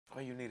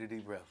Why you need a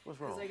deep breath? What's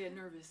wrong? Because I get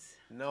nervous.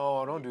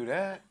 No, don't do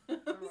that.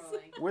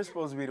 Rolling. We're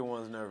supposed to be the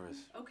ones nervous.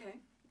 Okay.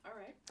 All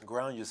right.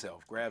 Ground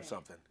yourself. Grab Okay.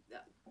 something. Here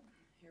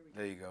we go.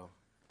 There you go.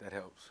 That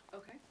helps.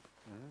 Okay.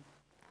 Mm-hmm.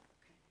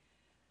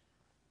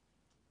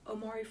 Okay.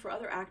 Omari, for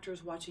other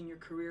actors watching your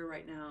career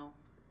right now,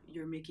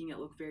 you're making it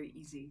look very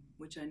easy,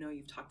 which I know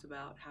you've talked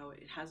about how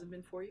it hasn't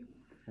been for you.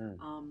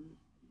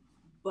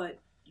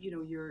 But you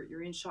know,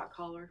 you're in Shot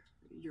Caller,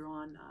 you're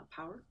on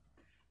Power,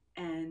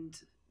 and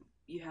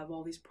you have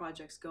all these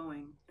projects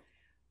going.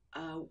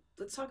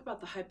 Let's talk about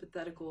the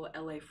hypothetical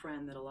LA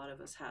friend that a lot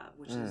of us have,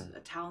 which is a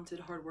talented,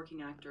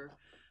 hardworking actor,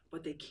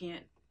 but they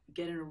can't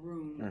get in a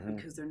room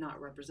because they're not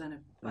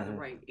represented by the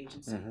right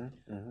agency.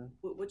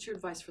 What's your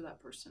advice for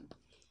that person?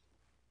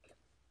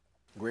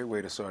 Great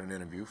way to start an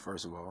interview,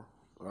 first of all.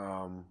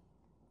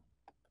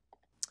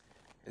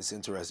 It's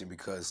interesting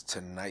because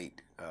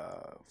tonight,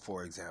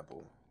 for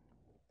example,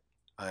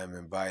 I am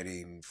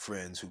inviting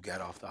friends who got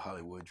off the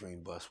Hollywood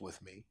Dream Bus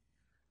with me,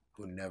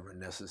 who never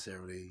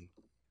necessarily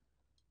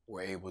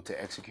were able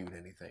to execute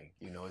anything.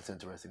 You know, it's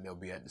interesting. They'll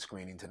be at the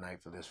screening tonight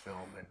for this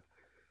film,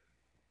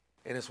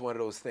 and it's one of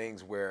those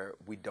things where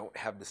we don't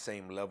have the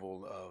same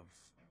level of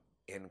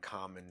in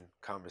common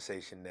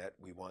conversation that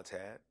we once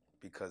had,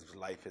 because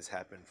life has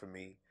happened for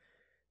me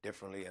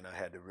differently, and I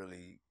had to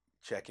really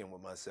check in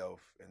with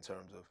myself in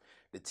terms of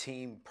the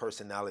team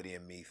personality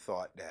in me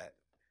thought that,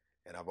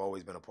 and I've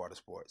always been a part of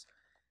sports,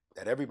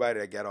 that everybody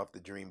that got off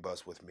the Dream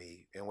Bus with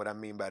me, and what I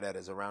mean by that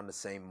is around the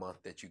same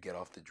month that you get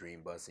off the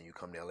Dream Bus and you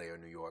come to LA or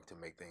New York to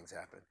make things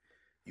happen,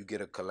 you get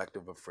a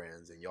collective of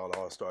friends and y'all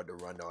all start to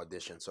run the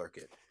audition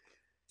circuit.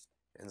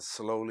 And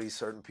slowly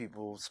certain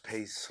people's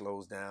pace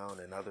slows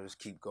down and others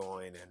keep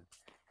going. And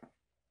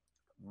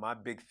my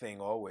big thing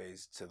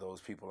always to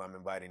those people I'm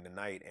inviting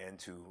tonight, and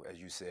to, as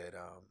you said,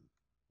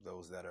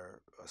 those that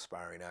are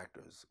aspiring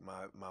actors,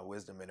 my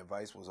wisdom and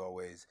advice was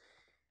always,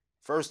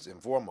 first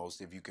and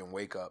foremost, if you can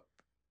wake up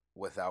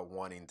without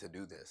wanting to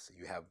do this.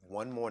 You have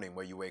one morning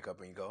where you wake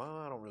up and you go,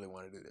 oh, I don't really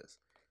want to do this.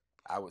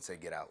 I would say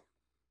get out,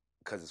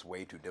 because it's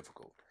way too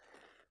difficult.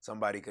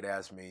 Somebody could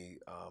ask me,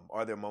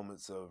 are there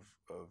moments of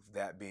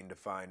that being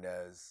defined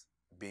as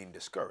being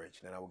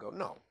discouraged? And I would go,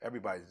 no,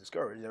 everybody's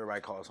discouraged. Everybody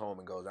calls home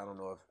and goes, I don't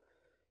know if,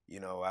 you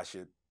know, I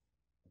should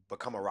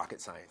become a rocket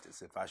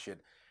scientist, if I should,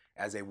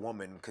 as a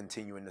woman,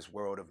 continue in this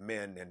world of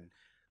men and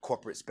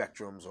corporate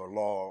spectrums or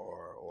law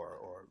or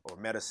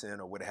medicine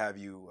or what have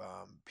you.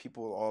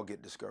 People all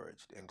get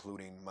discouraged,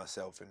 including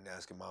myself, and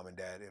asking mom and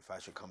dad if I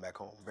should come back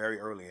home very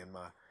early in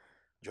my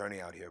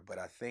journey out here. But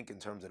I think in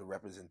terms of the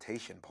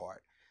representation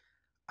part,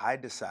 I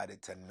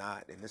decided to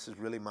not, and this is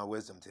really my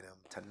wisdom to them,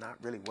 to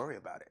not really worry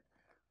about it.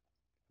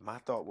 My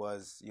thought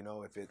was, you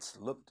know, if it's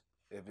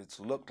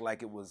looked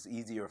like it was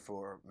easier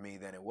for me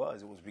than it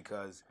was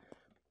because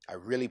I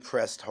really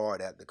pressed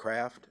hard at the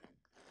craft,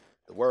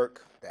 the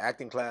work, the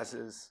acting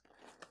classes,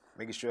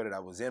 making sure that I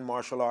was in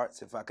martial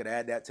arts, if I could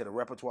add that to the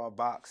repertoire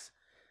box,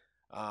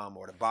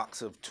 or the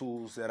box of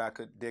tools that I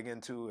could dig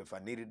into. If I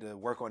needed to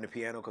work on the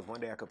piano, because one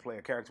day I could play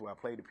a character where I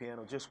played the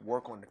piano, just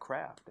work on the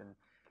craft and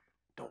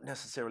don't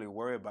necessarily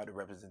worry about the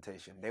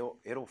representation.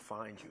 It'll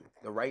find you.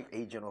 The right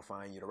agent will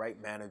find you, the right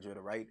manager,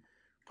 the right...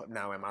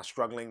 Now, am I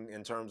struggling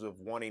in terms of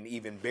wanting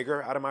even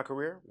bigger out of my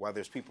career? While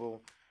there's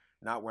people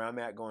not where I'm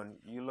at going,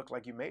 you look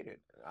like you made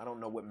it. I don't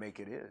know what make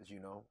it is, you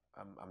know.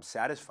 I'm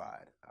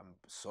satisfied. I'm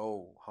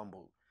so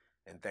humbled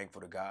and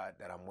thankful to God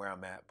that I'm where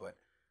I'm at, but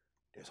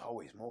there's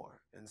always more.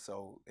 And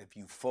so if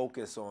you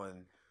focus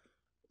on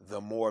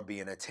the more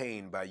being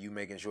attained by you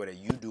making sure that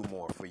you do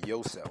more for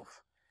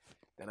yourself,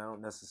 then I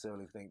don't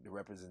necessarily think the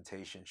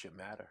representation should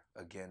matter.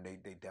 Again,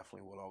 they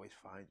definitely will always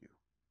find you.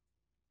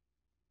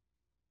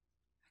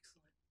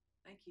 Excellent.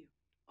 Thank you.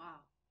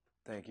 Wow.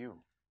 Thank you.